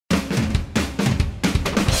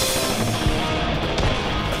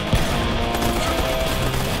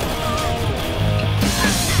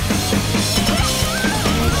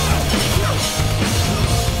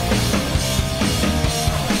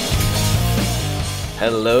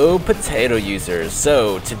Hello potato users.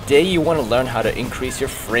 So today you want to learn how to increase your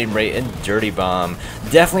frame rate in Dirty Bomb.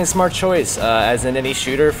 Definitely a smart choice, as in any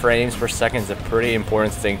shooter, frames per second is a pretty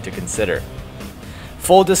important thing to consider.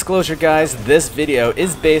 Full disclosure guys, this video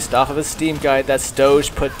is based off of a Steam guide that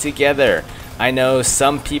STOGE put together. I know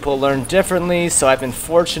some people learn differently, so I've been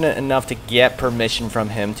fortunate enough to get permission from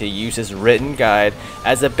him to use his written guide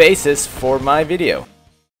as a basis for my video.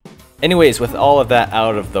 Anyways, with all of that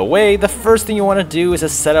out of the way, the first thing you want to do is to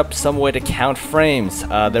set up some way to count frames.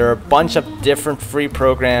 There are a bunch of different free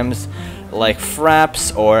programs like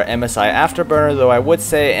FRAPS or MSI Afterburner, though I would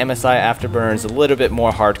say MSI Afterburner is a little bit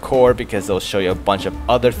more hardcore because they'll show you a bunch of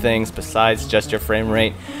other things besides just your frame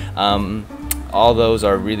rate. All those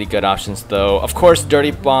are really good options though. Of course, Dirty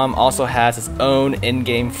Bomb also has its own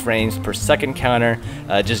in-game frames per second counter.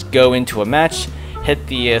 Just go into a match, hit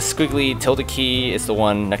the squiggly tilde key, it's the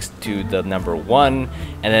one next to the number 1,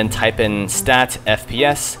 and then type in stat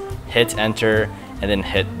FPS, hit enter, and then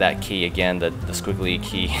hit that key again, the squiggly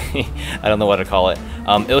key. I don't know what to call it.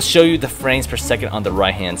 It'll show you the frames per second on the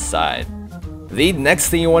right hand side. The next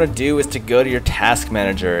thing you want to do is to go to your task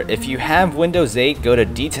manager. If you have Windows 8, go to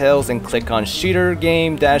details and click on shooter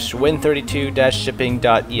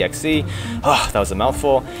game-win32-shipping.exe. Oh, that was a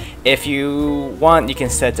mouthful. If you want, you can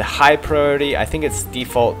set to high priority. I think it's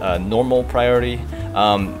default normal priority.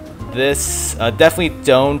 Definitely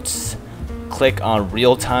don't click on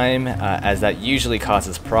real time as that usually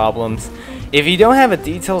causes problems. If you don't have a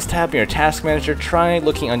details tab in your task manager, try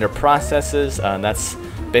looking under processes. That's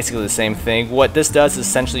basically the same thing. What this does is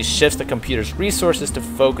essentially shifts the computer's resources to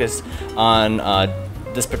focus on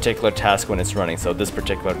this particular task when it's running. So this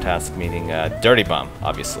particular task meaning Dirty Bomb,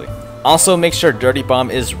 obviously. Also make sure Dirty Bomb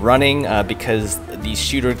is running because the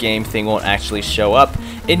shooter game thing won't actually show up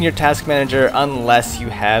in your task manager unless you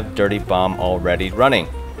have Dirty Bomb already running.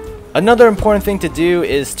 Another important thing to do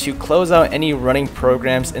is to close out any running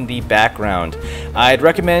programs in the background. I'd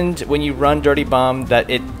recommend when you run Dirty Bomb that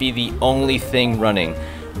it be the only thing running.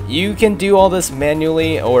 You can do all this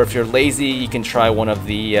manually, or if you're lazy, you can try one of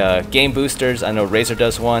the game boosters. I know Razer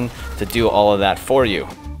does one to do all of that for you.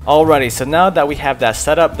 Alrighty, so now that we have that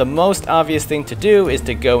set up, the most obvious thing to do is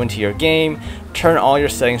to go into your game, turn all your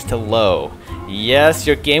settings to low. Yes,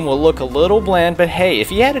 your game will look a little bland, but hey,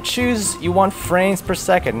 if you had to choose, you want frames per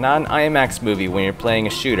second, not an IMAX movie when you're playing a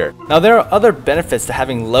shooter. Now there are other benefits to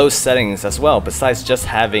having low settings as well, besides just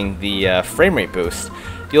having the frame rate boost.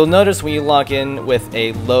 You'll notice when you log in with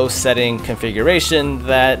a low setting configuration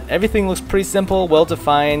that everything looks pretty simple, well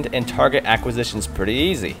defined, and target acquisition is pretty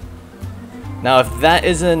easy. Now if that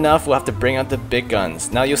isn't enough, we'll have to bring out the big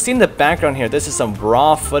guns. Now you'll see in the background here, this is some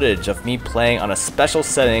raw footage of me playing on a special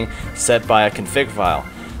setting set by a config file.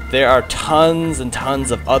 There are tons and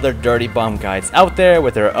tons of other Dirty Bomb guides out there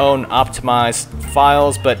with their own optimized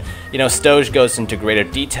files, but you know, STOGE goes into greater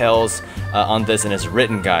details on this in his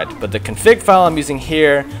written guide. But the config file I'm using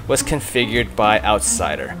here was configured by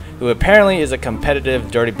Outsider, who apparently is a competitive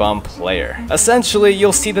Dirty Bomb player. Essentially,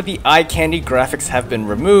 you'll see that the eye candy graphics have been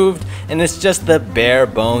removed, and it's just the bare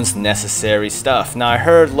bones necessary stuff. Now I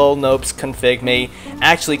heard lolnopes config may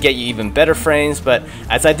actually get you even better frames, but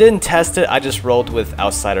as I didn't test it, I just rolled with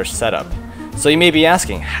Outsider setup. So you may be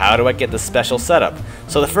asking, how do I get the special setup?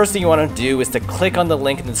 So the first thing you want to do is to click on the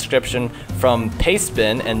link in the description from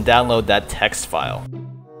Pastebin and download that text file.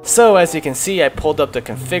 So as you can see, I pulled up the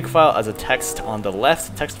config file as a text file on the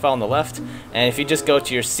left, and if you just go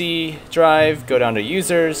to your C drive, go down to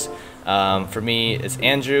users, for me it's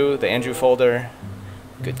Andrew, the Andrew folder,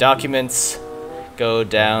 good documents, go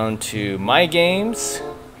down to my games,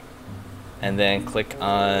 and then click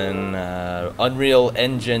on Unreal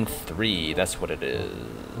Engine 3, that's what it is.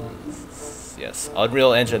 Yes,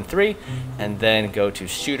 Unreal Engine 3, and then go to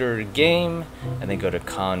Shooter Game, and then go to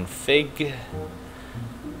Config,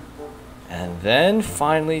 and then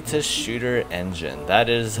finally to Shooter Engine. That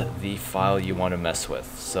is the file you want to mess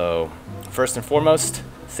with. So first and foremost,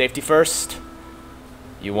 safety first,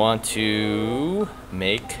 you want to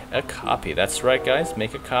make a copy. That's right guys,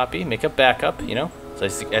 make a copy, make a backup, you know. So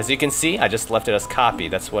as you can see, I just left it as copy.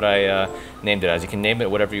 That's what I named it as. You can name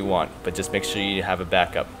it whatever you want, but just make sure you have a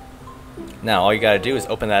backup. Now all you gotta do is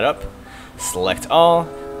open that up, select all,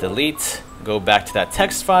 delete, go back to that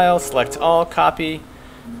text file, select all, copy,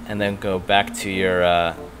 and then go back to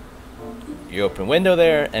your open window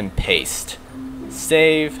there and paste.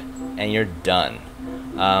 Save, and you're done.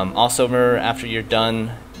 Also remember, after you're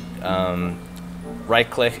done, right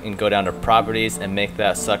click and go down to properties and make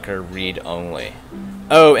that sucker read only.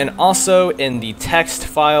 Oh, and also in the text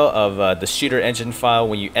file of the shooter engine file,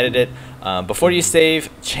 when you edit it, before you save,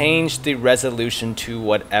 change the resolution to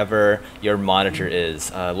whatever your monitor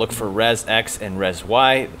is. Look for Res X and Res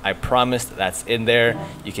Y. I promise that's in there.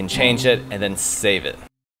 You can change it and then save it.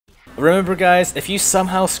 Remember guys, if you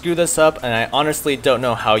somehow screw this up, and I honestly don't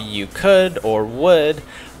know how you could or would,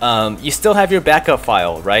 you still have your backup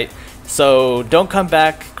file, right? So don't come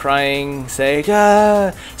back crying, say,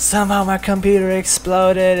 somehow my computer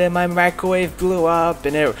exploded and my microwave blew up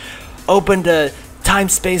and it opened a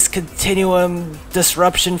time-space continuum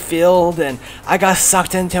disruption field and I got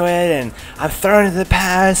sucked into it and I'm thrown into the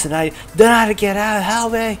past and I don't know how to get out,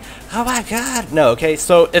 help me, oh my god. No, okay,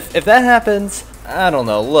 so if that happens, I don't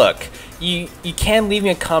know, look, you can leave me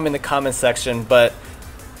a comment in the comment section, but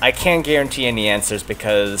I can't guarantee any answers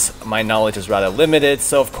because my knowledge is rather limited,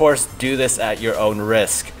 so of course do this at your own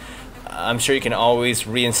risk. I'm sure you can always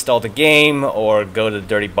reinstall the game or go to the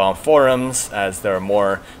Dirty Bomb forums, as there are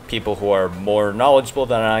more people who are more knowledgeable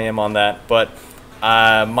than I am on that, but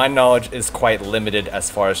my knowledge is quite limited as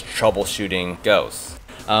far as troubleshooting goes.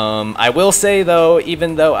 I will say though,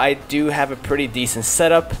 even though I do have a pretty decent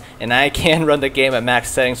setup and I can run the game at max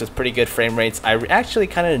settings with pretty good frame rates, I actually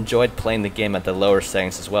kind of enjoyed playing the game at the lower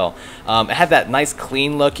settings as well. It had that nice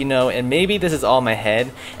clean look, you know, and maybe this is all in my head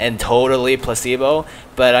and totally placebo,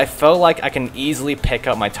 but I felt like I can easily pick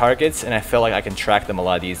up my targets and I feel like I can track them a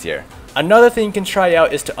lot easier. Another thing you can try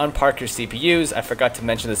out is to unpark your CPUs. I forgot to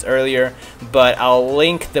mention this earlier, but I'll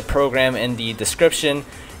link the program in the description.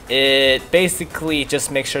 It basically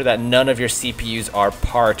just makes sure that none of your CPUs are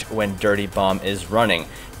parked when Dirty Bomb is running.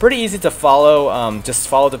 Pretty easy to follow, just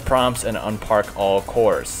follow the prompts and unpark all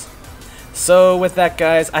cores. So with that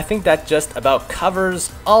guys, I think that just about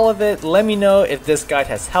covers all of it. Let me know if this guide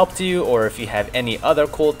has helped you or if you have any other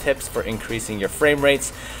cool tips for increasing your frame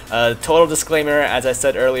rates. Total disclaimer, as I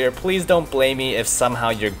said earlier, please don't blame me if somehow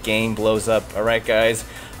your game blows up, alright guys?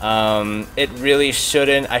 It really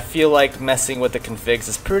shouldn't. I feel like messing with the configs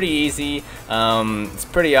is pretty easy. It's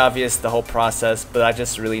pretty obvious, the whole process, but I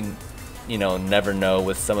just really, you know, never know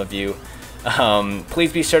with some of you.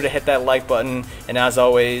 Please be sure to hit that like button, and as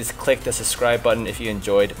always, click the subscribe button if you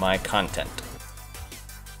enjoyed my content.